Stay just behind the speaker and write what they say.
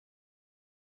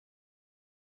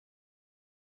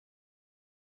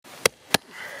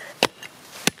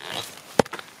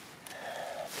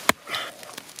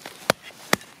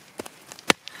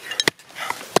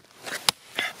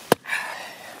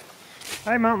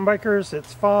Hi mountain bikers,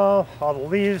 it's fall. All the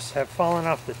leaves have fallen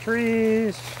off the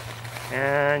trees.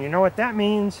 And you know what that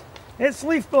means? It's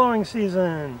leaf blowing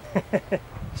season!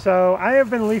 So I have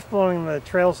been leaf blowing the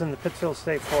trails in the Pittsfield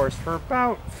State Forest for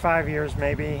about 5 years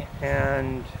maybe.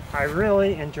 And I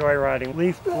really enjoy riding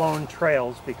leaf blown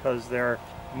trails because they're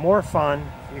more fun.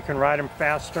 You can ride them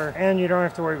faster and you don't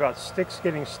have to worry about sticks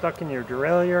getting stuck in your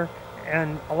derailleur.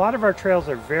 And a lot of our trails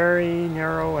are very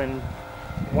narrow and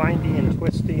windy and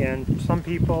twisty, and some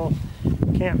people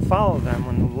can't follow them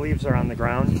when the leaves are on the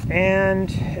ground.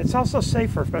 And it's also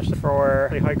safer, especially for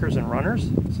hikers and runners,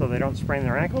 so they don't sprain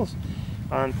their ankles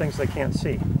on things they can't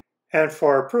see. And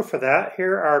for proof of that,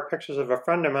 here are pictures of a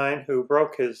friend of mine who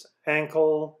broke his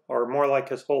ankle, or more like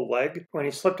his whole leg, when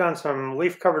he slipped on some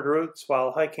leaf-covered roots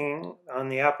while hiking on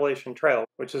the Appalachian Trail,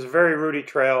 which is a very rooty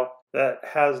trail that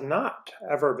has not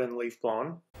ever been leaf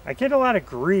blown. I get a lot of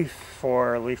grief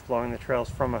for leaf blowing the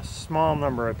trails from a small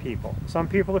number of people. Some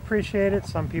people appreciate it,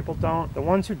 some people don't. The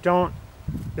ones who don't,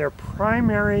 their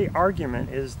primary argument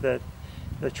is that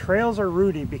the trails are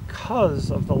rooty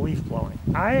because of the leaf blowing.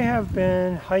 I have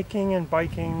been hiking and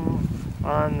biking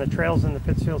on the trails in the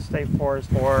Pittsfield State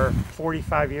Forest for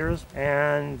 45 years,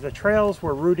 and the trails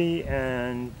were rooty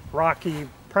and rocky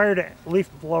prior to leaf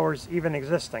blowers even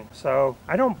existing. So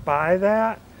I don't buy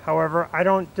that. However, I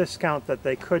don't discount that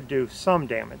they could do some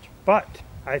damage. But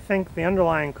I think the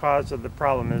underlying cause of the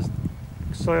problem is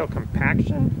soil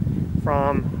compaction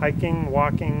from hiking,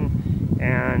 walking,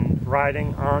 and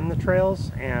riding on the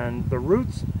trails. And the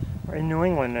roots, in New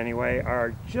England anyway,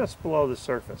 are just below the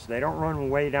surface. They don't run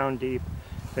way down deep.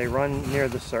 They run near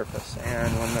the surface.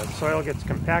 And when the soil gets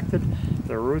compacted,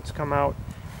 the roots come out,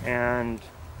 and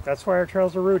that's why our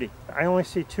trails are rooty. I only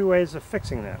see two ways of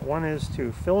fixing that. One is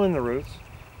to fill in the roots,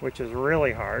 which is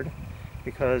really hard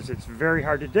because it's very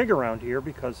hard to dig around here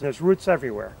because there's roots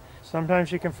everywhere.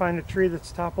 Sometimes you can find a tree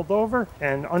that's toppled over,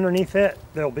 and underneath it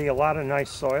there'll be a lot of nice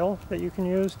soil that you can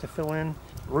use to fill in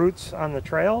roots on the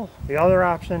trail. The other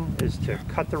option is to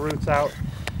cut the roots out,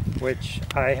 which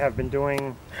I have been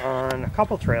doing on a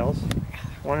couple trails.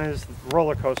 One is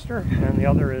Roller Coaster and the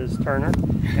other is Turner,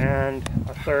 and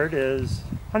a third is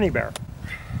Honey Bear.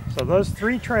 So those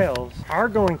three trails are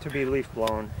going to be leaf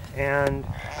blown, and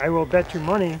I will bet you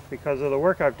money, because of the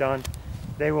work I've done,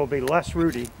 they will be less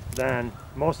rooty than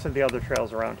most of the other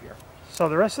trails around here. So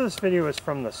the rest of this video is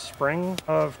from the spring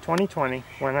of 2020,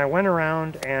 when I went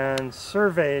around and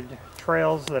surveyed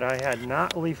trails that I had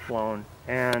not leaf blown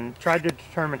and tried to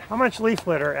determine how much leaf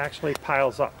litter actually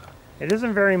piles up. It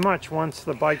isn't very much once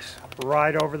the bikes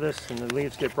ride over this and the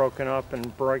leaves get broken up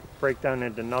and break down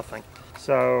into nothing.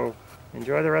 So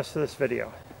enjoy the rest of this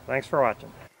video. Thanks for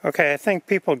watching. Okay, I think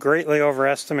people greatly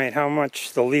overestimate how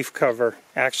much the leaf cover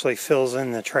actually fills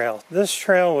in the trail. This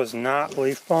trail was not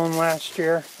leaf blown last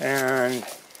year, and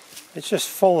it's just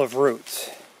full of roots.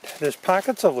 There's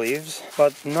pockets of leaves,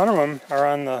 but none of them are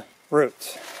on the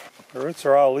roots. The roots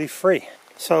are all leaf free.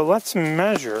 So let's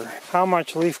measure how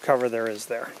much leaf cover there is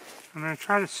there. I'm going to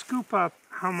try to scoop up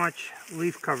how much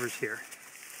leaf cover's here.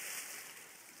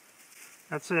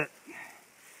 That's it.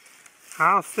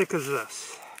 How thick is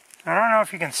this? I don't know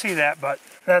if you can see that, but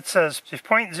that says just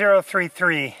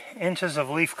 0.033 inches of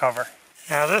leaf cover.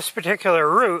 Now this particular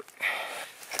root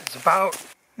is about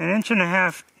 1.5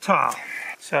 inches tall.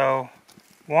 So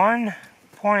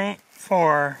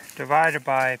 1.4 divided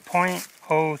by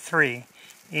 0.03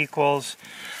 equals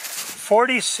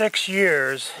 46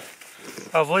 years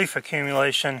of leaf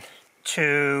accumulation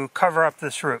to cover up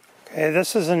this root. Okay,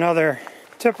 this is another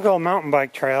typical mountain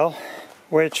bike trail,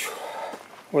 which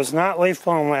was not leaf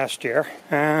blown last year,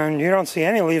 and you don't see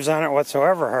any leaves on it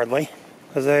whatsoever hardly,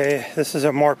 because this is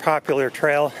a more popular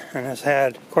trail and has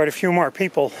had quite a few more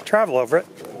people travel over it.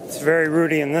 It's very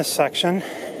rooty in this section.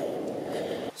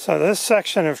 So this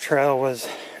section of trail was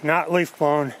not leaf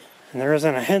blown, and there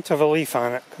isn't a hint of a leaf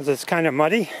on it because it's kind of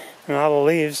muddy and all the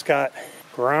leaves got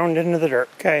ground into the dirt.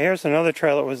 Okay, here's another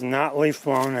trail that was not leaf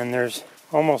blown, and there's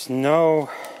almost no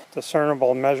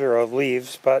discernible measure of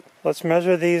leaves, but let's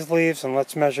measure these leaves and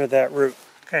let's measure that root.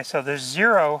 Okay, so there's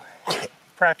zero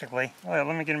practically. Well,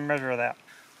 let me get a measure of that.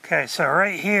 Okay, so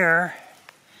right here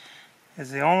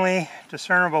is the only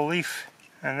discernible leaf,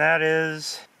 and that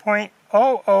is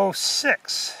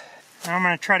 0.006. Now I'm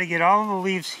going to try to get all the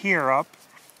leaves here up.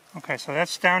 Okay, so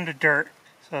that's down to dirt.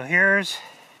 So here's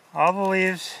all the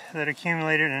leaves that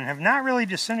accumulated and have not really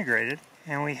disintegrated,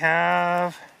 and we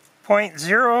have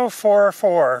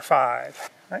 0.0445.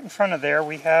 Right in front of there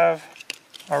we have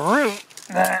a root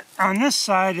that on this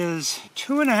side is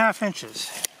 2.5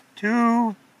 inches.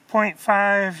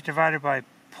 2.5 divided by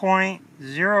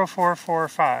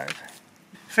 0.0445.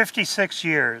 56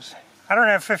 years. I don't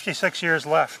have 56 years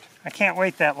left. I can't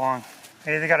wait that long.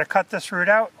 I either got to cut this root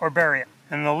out or bury it.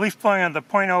 And the leaf blowing of the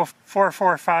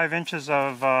 0.0445 inches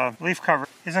of leaf cover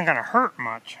isn't going to hurt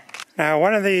much. Now,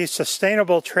 one of the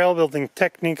sustainable trail building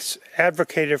techniques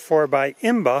advocated for by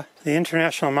IMBA, the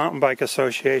International Mountain Bike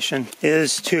Association,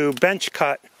 is to bench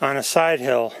cut on a side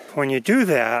hill. When you do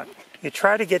that, you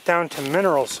try to get down to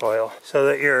mineral soil so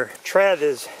that your tread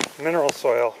is mineral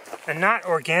soil and not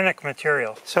organic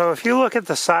material. So if you look at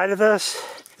the side of this,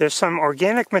 there's some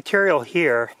organic material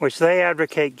here, which they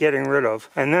advocate getting rid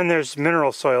of, and then there's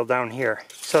mineral soil down here.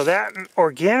 So that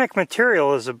organic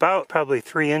material is about probably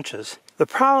 3 inches. The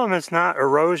problem is not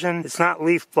erosion, it's not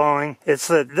leaf blowing, it's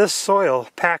that this soil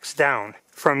packs down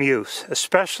from use,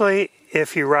 especially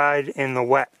if you ride in the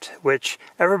wet, which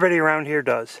everybody around here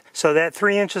does. So that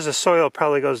 3 inches of soil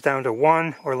probably goes down to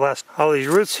 1 or less. All these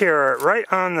roots here are right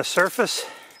on the surface.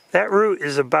 That root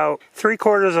is about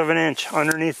 3/4 of an inch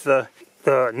underneath the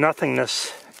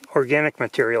nothingness organic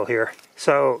material here.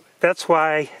 So that's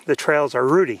why the trails are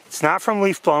rooty. It's not from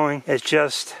leaf blowing, it's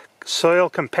just soil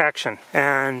compaction.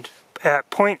 And at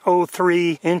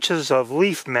 0.03 inches of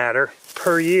leaf matter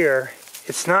per year,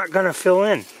 it's not going to fill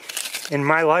in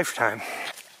my lifetime.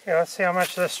 Okay, let's see how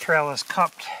much this trail is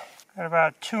cupped. At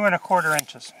about 2 1/4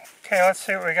 inches. Okay, let's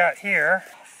see what we got here.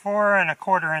 4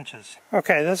 1/4 inches.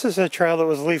 Okay, this is a trail that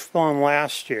was leaf blown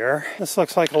last year. This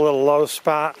looks like a little low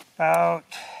spot. About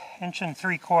 1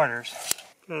 3/4 inches.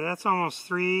 Okay, that's almost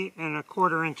 3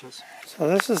 1/4 inches. So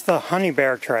this is the Honey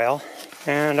Bear Trail,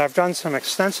 and I've done some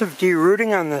extensive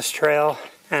derooting on this trail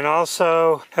and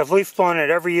also have leaf blown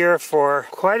it every year for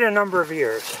quite a number of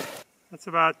years. That's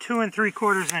about 2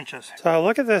 3/4 inches. So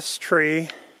look at this tree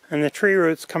and the tree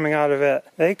roots coming out of it.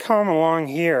 They come along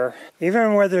here,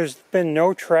 even where there's been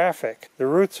no traffic. The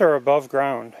roots are above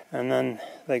ground, and then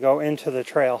they go into the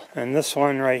trail. And this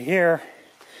one right here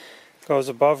goes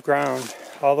above ground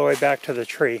all the way back to the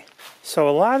tree. So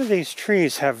a lot of these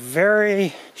trees have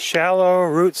very shallow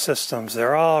root systems.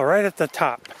 They're all right at the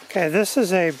top. Okay, this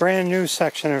is a brand new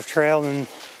section of trail, and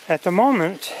at the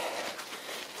moment,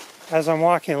 as I'm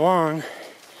walking along,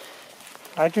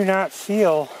 I do not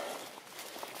feel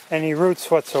any roots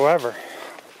whatsoever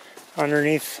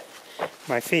underneath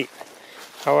my feet.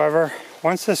 However,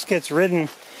 once this gets ridden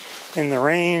in the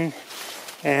rain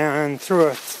and through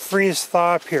a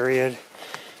freeze-thaw period,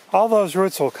 all those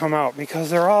roots will come out because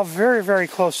they're all very, very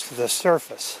close to the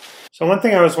surface. So one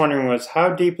thing I was wondering was, how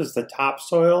deep is the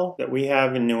topsoil that we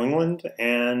have in New England,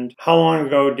 and how long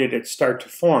ago did it start to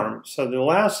form? So the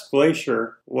last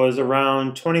glacier was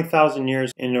around 20,000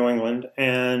 years in New England,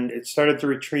 and it started to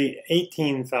retreat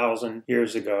 18,000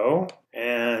 years ago.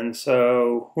 And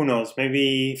so, who knows,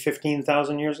 maybe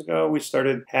 15,000 years ago we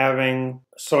started having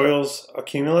soils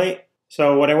accumulate.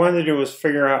 So what I wanted to do was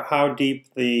figure out how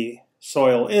deep the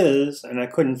soil is, and I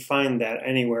couldn't find that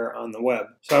anywhere on the web.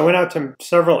 So I went out to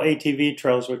several ATV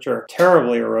trails which are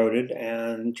terribly eroded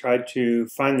and tried to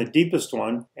find the deepest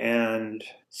one and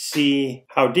see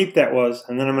how deep that was,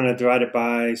 and then I'm going to divide it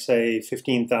by, say,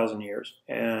 15,000 years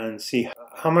and see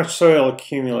how much soil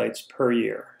accumulates per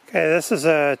year. Okay, this is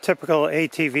a typical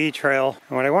ATV trail,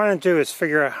 and what I want to do is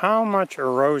figure out how much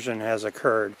erosion has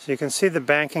occurred. So you can see the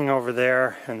banking over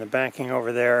there and the banking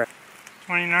over there.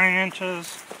 29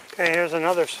 inches. Okay, here's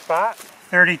another spot.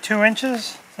 32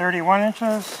 inches, 31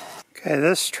 inches. Okay,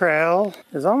 this trail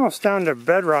is almost down to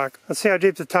bedrock. Let's see how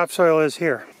deep the topsoil is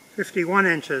here. 51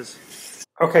 inches.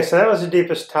 Okay, so that was the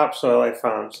deepest topsoil I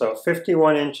found. So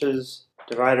 51 inches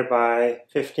divided by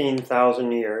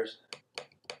 15,000 years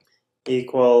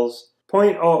equals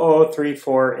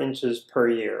 0.0034 inches per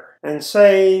year. And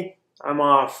say I'm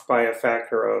off by a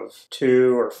factor of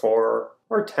 2 or 4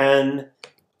 or 10.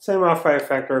 Say I'm off by a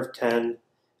factor of 10.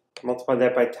 Multiply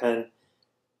that by 10.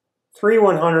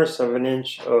 3/100ths of an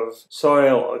inch of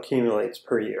soil accumulates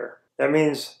per year. That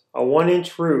means a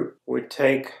 1-inch root would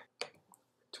take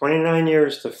 29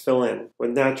 years to fill in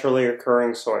with naturally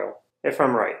occurring soil, if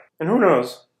I'm right. And who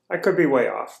knows, I could be way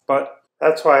off, but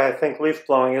that's why I think leaf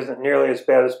blowing isn't nearly as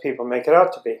bad as people make it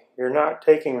out to be. You're not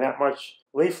taking that much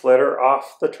leaf litter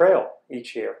off the trail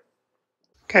each year.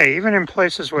 Okay, even in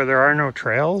places where there are no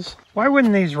trails, why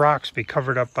wouldn't these rocks be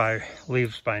covered up by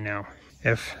leaves by now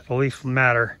if the leaf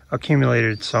matter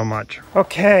accumulated so much?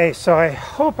 Okay, so I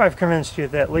hope I've convinced you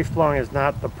that leaf blowing is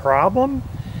not the problem.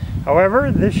 However,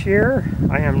 this year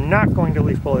I am not going to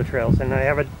leaf blow the trails, and I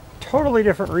have a totally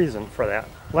different reason for that.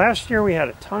 Last year we had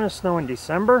a ton of snow in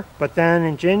December, but then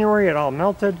in January it all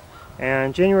melted,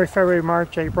 and January, February,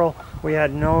 March, April we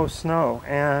had no snow,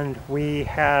 and we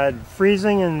had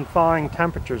freezing and thawing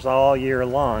temperatures all year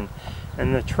long.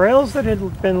 And the trails that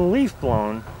had been leaf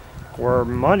blown were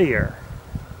muddier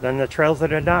than the trails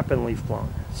that had not been leaf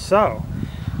blown. So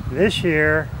this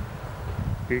year,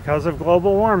 because of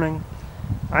global warming,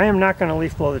 I am not going to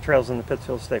leaf blow the trails in the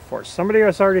Pittsfield State Forest. Somebody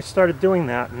has already started doing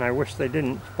that, and I wish they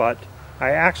didn't, but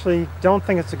I actually don't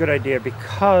think it's a good idea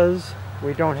because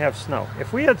we don't have snow.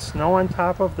 If we had snow on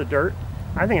top of the dirt,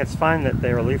 I think it's fine that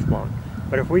they are leaf blown.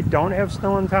 But if we don't have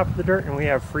snow on top of the dirt and we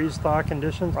have freeze-thaw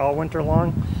conditions all winter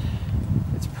long,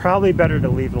 it's probably better to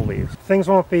leave the leaves. Things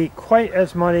won't be quite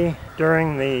as muddy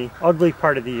during the ugly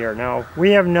part of the year. Now,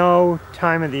 we have no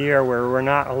time of the year where we're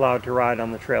not allowed to ride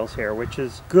on the trails here, which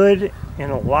is good in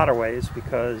a lot of ways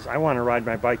because I want to ride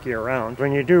my bike year round.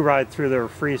 When you do ride through the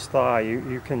freeze-thaw,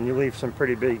 you leave some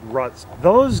pretty big ruts.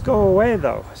 Those go away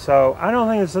though, so I don't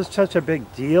think it's such a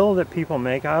big deal that people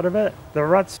make out of it. The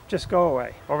ruts just go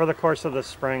away over the course of the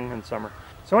spring and summer.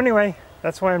 So anyway,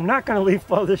 that's why I'm not going to leaf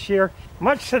blow this year,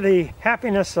 much to the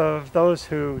happiness of those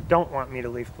who don't want me to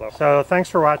leaf blow. So thanks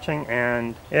for watching,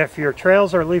 and if your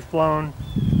trails are leaf blown,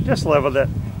 just live with it.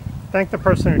 Thank the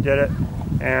person who did it,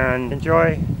 and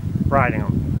enjoy riding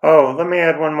them. Oh, let me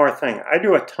add one more thing. I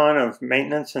do a ton of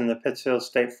maintenance in the Pittsfield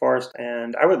State Forest,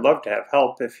 and I would love to have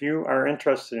help. If you are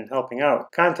interested in helping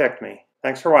out, contact me.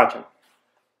 Thanks for watching.